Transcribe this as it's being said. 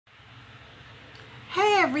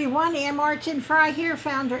everyone, I'm Martin-Frey here,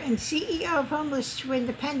 founder and CEO of Homeless to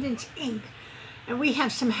Independence, Inc. And we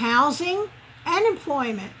have some housing and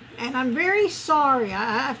employment. And I'm very sorry,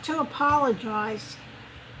 I have to apologize.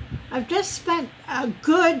 I've just spent a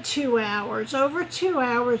good 2 hours, over 2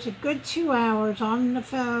 hours, a good 2 hours on the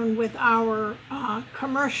phone with our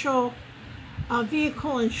commercial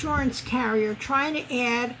vehicle insurance carrier trying to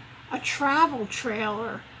add a travel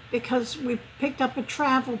trailer because we picked up a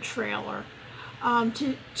travel trailer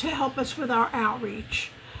to help us with our outreach.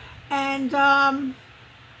 And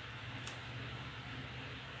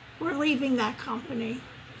we're leaving that company.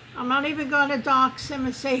 I'm not even going to dox him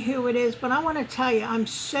and say who it is, but I want to tell you, I'm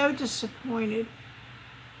so disappointed.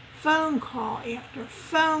 Phone call after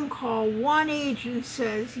phone call, one agent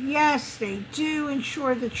says, yes, they do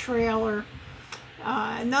insure the trailer.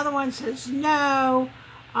 Another one says, no.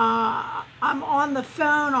 I'm on the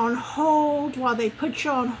phone on hold while they put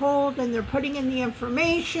you on hold and they're putting in the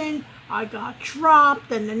information. I got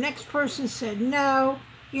dropped and the next person said no.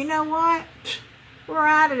 You know what? We're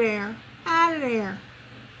out of there. Out of there.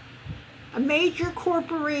 A major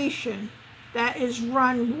corporation that is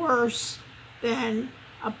run worse than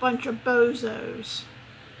a bunch of bozos.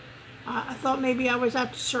 I thought maybe I was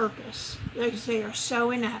at the circus. They are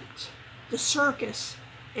so inept. The circus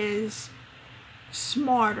is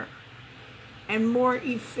smarter and more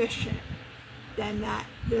efficient than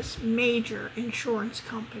this major insurance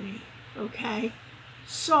company. Okay,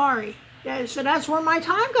 sorry. So that's where my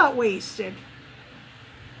time got wasted.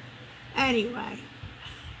 Anyway,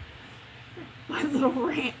 my little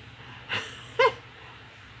rant.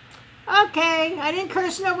 Okay, I didn't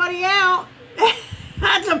curse nobody out.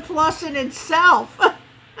 That's a plus in itself.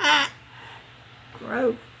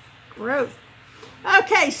 Growth.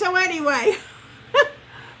 Okay, so anyway,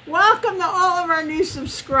 welcome to all of our new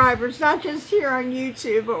subscribers, not just here on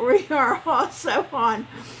YouTube, but we are also on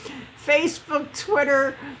Facebook,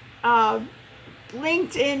 Twitter,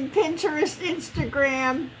 LinkedIn, Pinterest,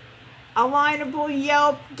 Instagram, Alignable,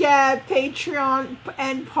 Yelp, Gab, Patreon,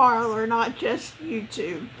 and Parler, not just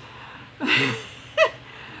YouTube.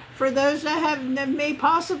 For those that may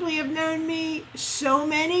possibly have known me so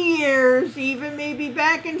many years, even maybe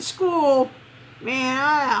back in school, man,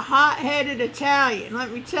 I'm a hot-headed Italian,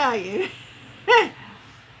 let me tell you.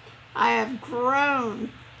 I have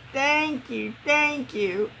grown. Thank you.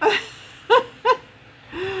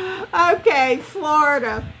 Okay,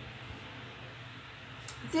 Florida.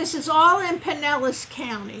 This is all in Pinellas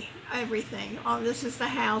County, everything. Oh, this is the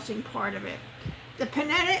housing part of it. The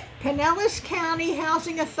Pinellas County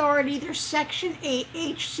Housing Authority, their Section 8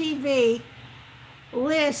 HCV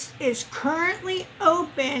list is currently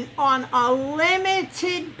open on a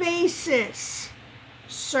limited basis.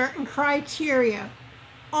 Certain criteria.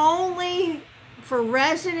 Only for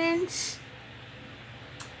residents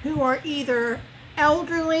who are either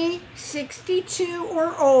elderly, 62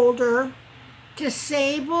 or older,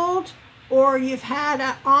 disabled, or you've had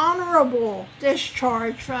an honorable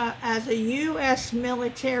discharge as a U.S.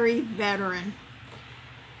 military veteran.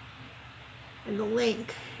 And the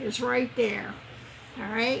link is right there.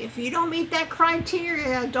 All right, if you don't meet that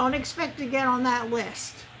criteria, don't expect to get on that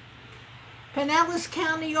list. Pinellas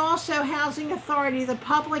County also Housing Authority, the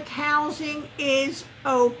public housing is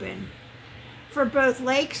open for both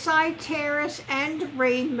Lakeside Terrace and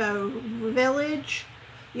Rainbow Village.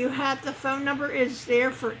 You have the phone number is there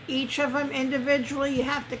for each of them individually. You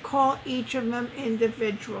have to call each of them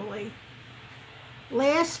individually.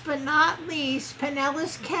 Last but not least,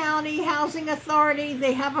 Pinellas County Housing Authority,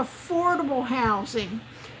 they have affordable housing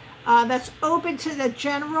that's open to the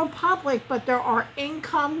general public, but there are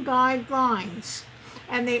income guidelines.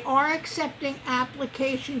 And they are accepting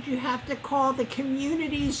applications. You have to call the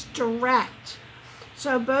communities direct.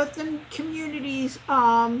 So both the communities,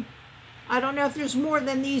 I don't know if there's more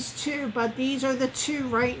than these two, but these are the two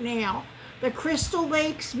right now. The Crystal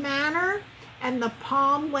Lakes Manor and the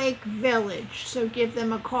Palm Lake Village. So give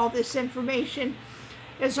them a call. This information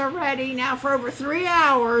is already now for over 3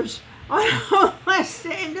 hours on Homeless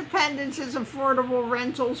to Independence's Affordable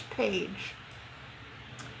Rentals page.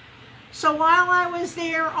 So while I was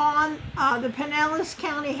there on the Pinellas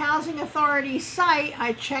County Housing Authority site,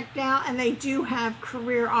 I checked out and they do have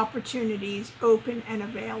career opportunities open and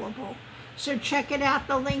available. So check it out.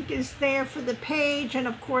 The link is there for the page. And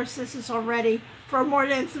of course, this is already for more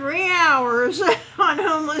than 3 hours on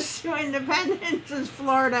Homeless to Independence's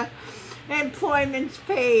Florida employment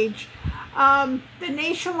page. The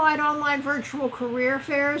nationwide online virtual career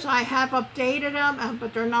fairs, I have updated them,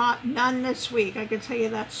 but they're none this week. I can tell you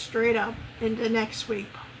that straight up into next week,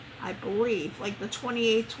 I believe, like the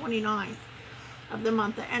 28th, 29th. of the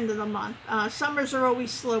month, the end of the month. Summers are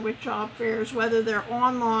always slow with job fairs, whether they're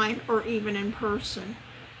online or even in person.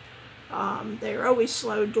 They're always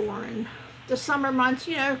slow during the summer months,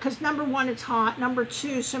 you know, because number one, it's hot. Number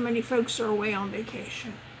two, so many folks are away on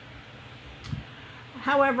vacation.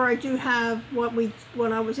 However, I do have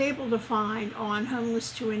what I was able to find on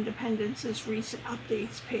Homeless to Independence's recent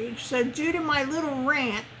updates page. So due to my little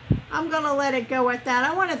rant, I'm going to let it go at that.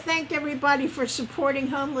 I want to thank everybody for supporting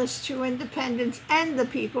Homeless to Independence and the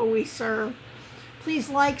people we serve. Please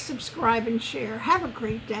like, subscribe, and share. Have a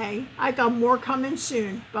great day. I got more coming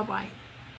soon. Bye-bye.